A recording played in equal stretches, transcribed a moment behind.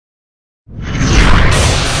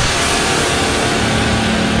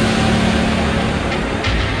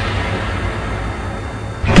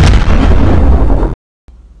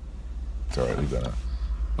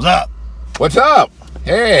What's up?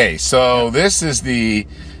 Hey, so this is the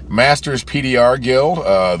Masters PDR Guild.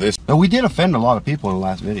 No, we did offend a lot of people in the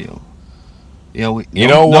last video. You know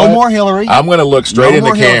no what? No more Hillary. I'm going to look straight in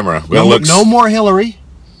the camera. No more Hillary.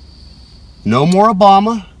 No more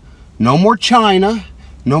Obama. No more China.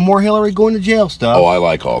 No more Hillary going to jail stuff. Oh, I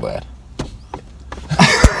like all that.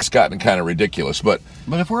 It's gotten kind of ridiculous, but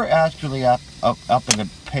if we're actually up in the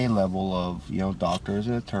pay level of doctors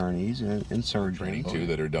and attorneys and surgeons training too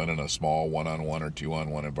that are done in a small one-on-one or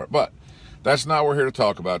two-on-one environment, but that's not what we're here to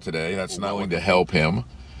talk about today. That's not going to help him.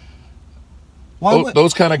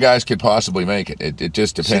 Those kind of guys could possibly make it. It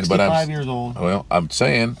just depends. 65 but I'm years old. Well, I'm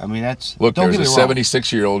saying. I mean, that's look. There's a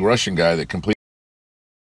 76-year-old Russian guy that completely.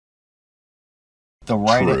 The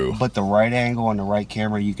right angle on the right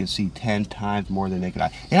camera, you can see 10 times more than naked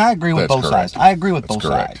eye. And I agree with both sides. I agree with both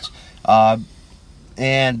sides.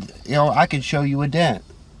 And I can show you a dent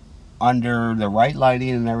under the right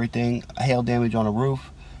lighting and everything. Hail damage on a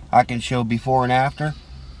roof. I can show before and after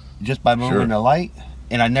just by moving the light,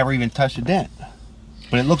 and I never even touched a dent.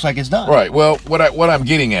 But it looks like it's done. Right. Well, what I'm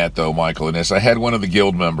getting at though, Michael, in this, I had one of the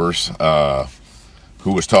guild members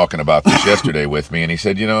who was talking about this yesterday with me, and he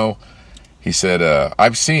said, he said,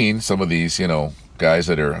 I've seen some of these, guys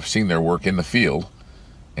I've seen their work in the field,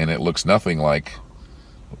 and it looks nothing like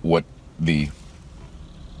what the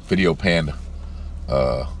video pan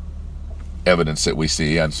evidence that we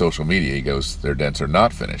see on social media. He goes, their dents are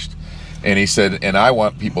not finished. And he said, and I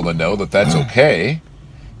want people to know that that's okay.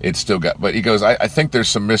 It's still got, but he goes, I think there's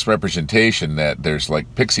some misrepresentation that there's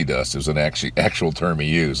like pixie dust is an actual term he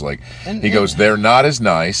used. Like, he goes, they're not as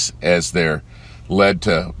nice as they're led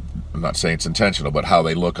to. I'm not saying it's intentional, but how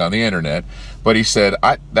they look on the internet. But he said,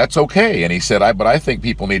 that's okay. And he said, but I think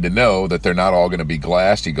people need to know that they're not all going to be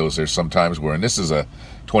glassed. He goes, there's sometimes where, and this is a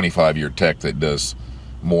 25-year tech that does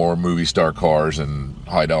more movie star cars and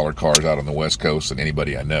high-dollar cars out on the West Coast than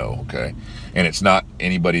anybody I know, okay? And it's not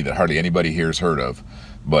anybody that hardly anybody here's heard of,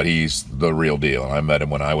 but he's the real deal. And I met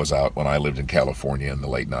him when I lived in California in the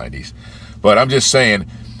late 90s. But I'm just saying,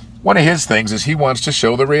 one of his things is he wants to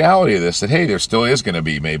show the reality of this, that, hey, there still is going to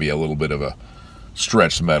be maybe a little bit of a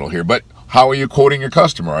stretched metal here. But how are you quoting your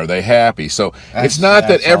customer? Are they happy? So it's not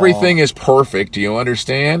that everything is perfect. Do you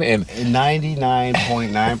understand? And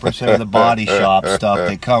 99.9% of the body shop stuff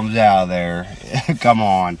that comes out of there, come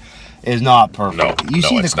on, is not perfect. You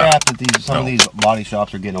see the crap that some of these body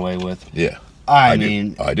shops are getting away with. Yeah. I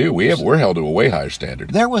mean, I do. We're held to a way higher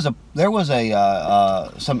standard. There was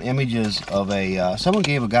some images of someone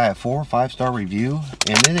gave a guy a 4 or 5 star review,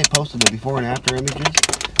 and then they posted the before and after images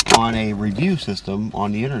on a review system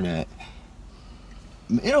on the internet.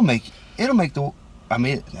 It'll make the. I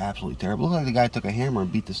mean, it's absolutely terrible. It looked like the guy took a hammer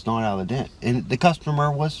and beat the snot out of the dent, and the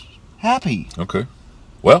customer was happy. Okay.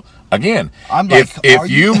 Well, again, if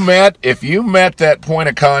you met that point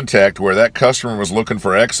of contact where that customer was looking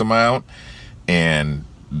for X amount, and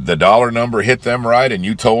the dollar number hit them right, and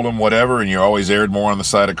you told them whatever, and you always erred more on the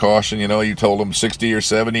side of caution, you told them 60 or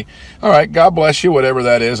 70. All right, God bless you, whatever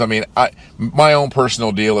that is. I mean, my own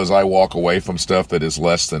personal deal is I walk away from stuff that is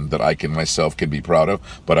less than that I can myself can be proud of,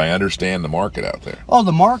 but I understand the market out there. Oh,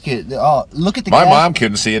 the market. Look at the My mom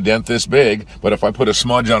couldn't see a dent this big, but if I put a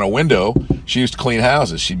smudge on a window, she used to clean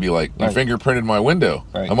houses. She'd be like, you fingerprinted my window.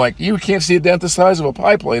 Right. I'm like, you can't see a dent the size of a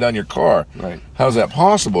pie plate on your car. Right. How's that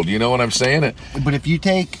possible? Do you know what I'm saying? But if you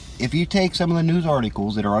take some of the news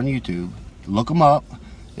articles that are on YouTube, look them up,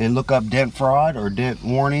 and look up dent fraud or dent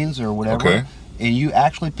warnings or whatever, and you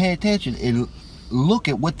actually pay attention and look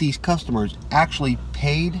at what these customers actually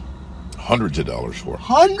paid. Hundreds of dollars for.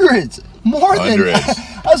 Hundreds! More than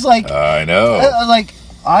I was like, I know. I was like,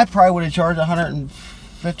 I probably would have charged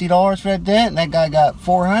 $150 for that dent, and that guy got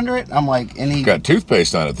 $400. I'm like, and he got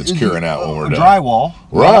toothpaste on it that's curing out when we're done. Drywall.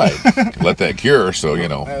 Right. Let that cure, so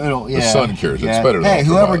the sun cures it. It's better. Hey,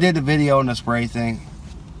 whoever did the video on the spray thing,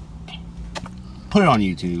 put it on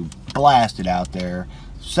YouTube, blast it out there,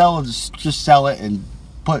 just sell it, and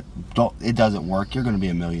it doesn't work. You're going to be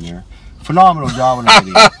a millionaire. Phenomenal job on the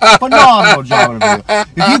video. Phenomenal job on the video.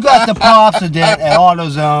 If you got the pops of dent at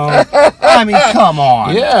AutoZone, I mean, come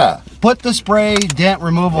on. Yeah. Put the spray dent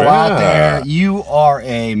removal out there. You are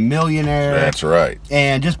a millionaire. That's right.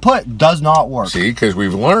 And just does not work. See, because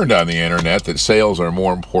we've learned on the internet that sales are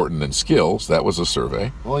more important than skills. That was a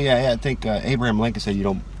survey. Well, yeah. I think Abraham Lincoln said you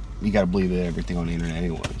got to believe everything on the internet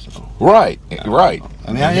anyway. So. Right. I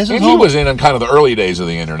mean, he was in kind of the early days of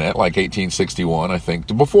the internet, like 1861, I think,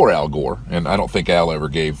 before Al Gore. And I don't think Al ever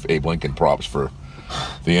gave Abe Lincoln props for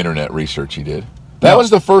the internet research he did. That was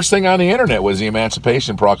the first thing on the internet, was the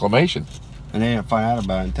Emancipation Proclamation. And they didn't find out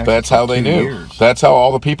about it in Texas. That's how they 2 knew. years. That's how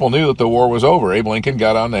all the people knew that the war was over. Abe Lincoln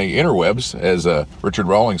got on the interwebs, as Richard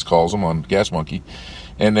Rawlings calls them on Gas Monkey,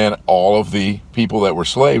 and then all of the people that were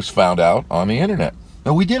slaves found out on the internet.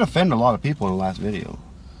 But we did offend a lot of people in the last video.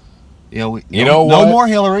 You know no what? more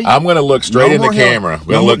Hillary. I'm going to look straight in the camera.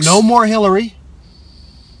 No more Hillary.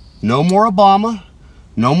 No more Obama.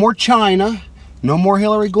 No more China. No more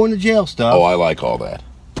Hillary going to jail stuff. Oh, I like all that.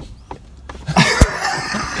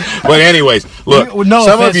 But anyways, look, no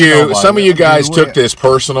some of you guys took this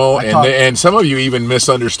personal, and some of you even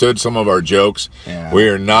misunderstood some of our jokes. Yeah. We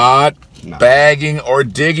are not bagging or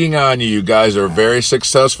digging on you. You guys are very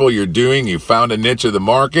successful. You found a niche of the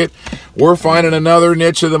market. We're finding another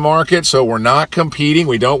niche of the market, so we're not competing.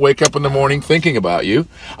 We don't wake up in the morning thinking about you.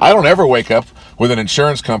 I don't ever wake up with an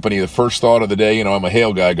insurance company, the first thought of the day, I'm a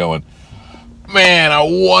hail guy going, man, I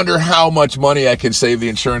wonder how much money I can save the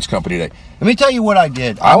insurance company today. Let me tell you what I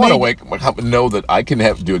did. I want to wake up and know that I can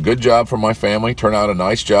do a good job for my family, turn out a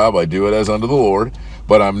nice job. I do it as unto the Lord,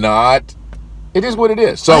 but I'm not. It is what it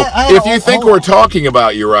is. So if you think we're talking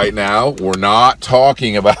about you right now, we're not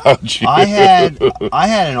talking about you. I had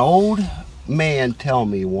an old man tell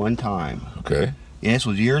me one time. Okay. And this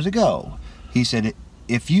was years ago. He said,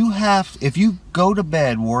 if you go to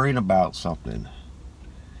bed worrying about something,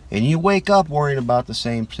 and you wake up worrying about the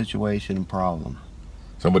same situation and problem,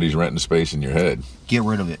 somebody's renting space in your head. Get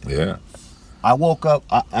rid of it. Yeah. I woke up.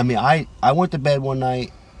 I went to bed one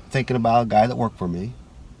night thinking about a guy that worked for me.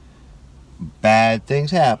 Bad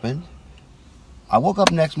things happened. I woke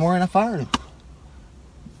up next morning and I fired him.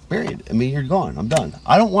 Period. You're gone. I'm done.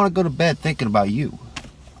 I don't want to go to bed thinking about you.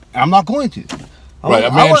 I'm not going to. Right.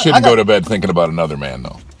 A man shouldn't go to bed thinking about another man,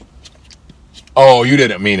 though. Oh, you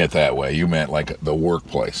didn't mean it that way. You meant like the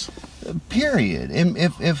workplace. Period. And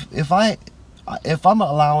if I'm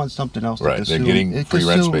allowing something else to consume, they're getting free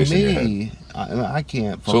rent space in your head. I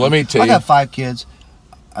can't. Focus. So let me tell you. I got 5 kids.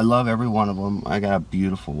 I love every one of them. I got a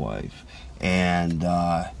beautiful wife, and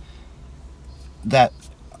that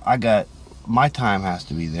I got. My time has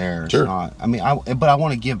to be there. Sure. It's not. But I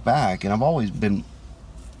want to give back, and I've always been.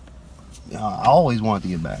 I always wanted to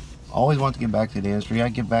give back. Always want to get back to the industry. I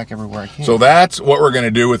give back everywhere I can. So that's what we're going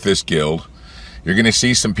to do with this guild. You're going to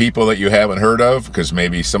see some people that you haven't heard of, because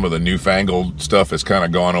maybe some of the newfangled stuff has kind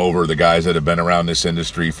of gone over the guys that have been around this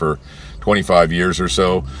industry for 25 years or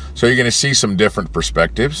so. So you're going to see some different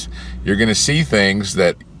perspectives. You're going to see things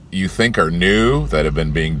that you think are new that have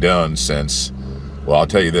been being done since, well, I'll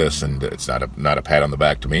tell you this, and it's not a pat on the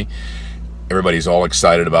back to me. Everybody's all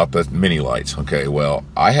excited about the mini lights. Okay, well,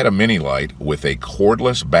 I had a mini light with a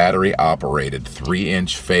cordless battery-operated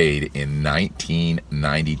 3-inch fade in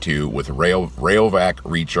 1992 with Rayovac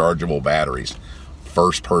rechargeable batteries.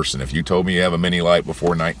 First person. If you told me you have a mini light before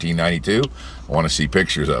 1992, I want to see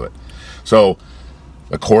pictures of it. So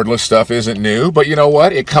the cordless stuff isn't new, but you know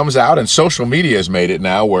what? It comes out, and social media has made it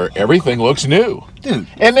now where everything looks new. Dude.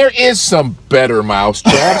 And there is some better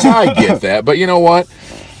mousetraps. I get that, but you know what?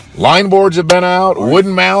 Line boards have been out,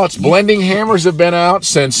 wooden mallets, blending hammers have been out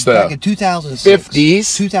since the back in 2006.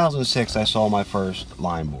 50s. 2006, I saw my first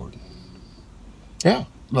line board. Yeah.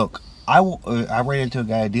 Look, I ran into a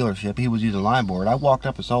guy at a dealership. He was using a line board. I walked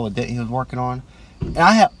up and saw the dent he was working on, and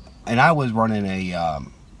I was running a,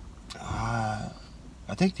 I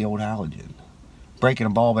think the old halogen, breaking a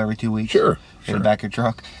bulb every 2 weeks. Sure. In the back of your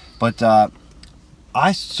truck. But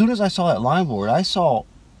as soon as I saw that line board, I saw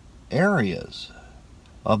areas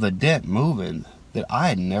of the dent moving that I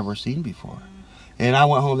had never seen before. And I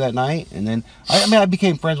went home that night, and then I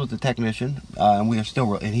became friends with the technician, and we are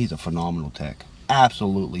still, and he's a phenomenal tech,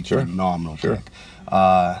 absolutely phenomenal tech.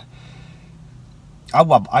 I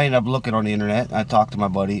ended up looking on the internet. I talked to my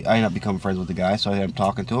buddy. I ended up becoming friends with the guy, so I ended up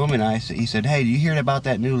talking to him, and he said, "Hey, do you hear about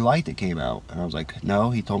that new light that came out?" And I was like,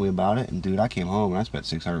 "No." He told me about it, and dude, I came home and I spent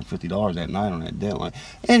 $650 that night on that dent light.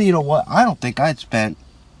 And you know what? I don't think I'd spent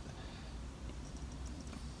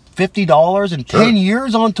 $50 in 10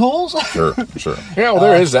 years on tools. Sure. Yeah, well,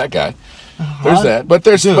 there is that guy. There's that, but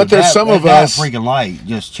there's some of us. That freaking light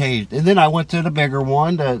just changed, and then I went to the bigger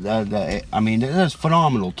one. There's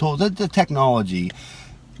phenomenal tools. The technology,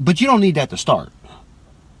 but you don't need that to start.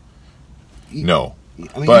 No,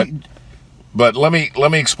 but let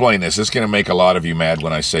me explain this. It's going to make a lot of you mad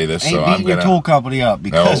when I say this. Ain't so beating your tool company up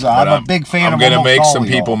because I'm a big fan. I'm going to make some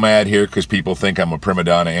people mad here because people think I'm a prima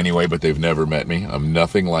donna anyway, but they've never met me. I'm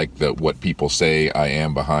nothing like what people say I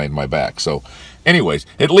am behind my back. So, anyways,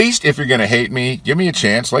 at least if you're going to hate me, give me a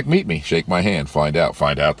chance. Like, meet me, shake my hand, find out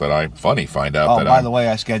that I'm funny, find out that. Oh, by the way,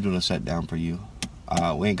 I scheduled a sit down for you.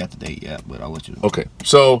 We ain't got the date yet, but I'll let you know. Okay,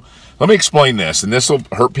 so let me explain this, and this will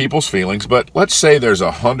hurt people's feelings, but let's say there's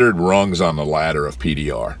 100 rungs on the ladder of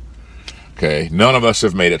PDR. Okay, none of us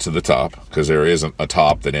have made it to the top, because there isn't a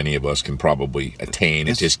top that any of us can probably attain.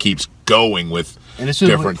 It just keeps going with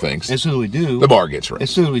different things. As soon as we do, the bar gets raised. As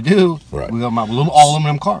soon as we do, right, we got all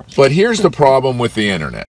aluminum cars. But here's the problem with the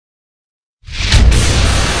internet.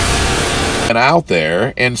 And out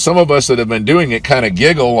there, and some of us that have been doing it kind of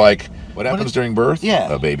giggle like, what happens during birth?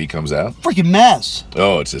 Yeah. A baby comes out. Freaking mess.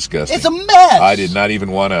 Oh, it's disgusting. It's a mess. I did not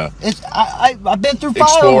even want to I've been through 5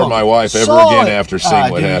 explore of them. my wife ever again after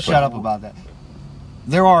seeing what happened. Shut up about that.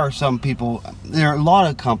 There are some people, there are a lot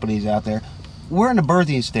of companies out there. We're in the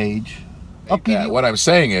birthing stage of PDR. What I'm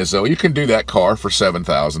saying is, though, you can do that car for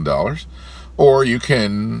 $7,000, or you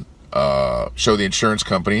can show the insurance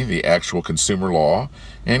company the actual consumer law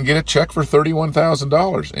and get a check for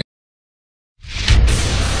 $31,000.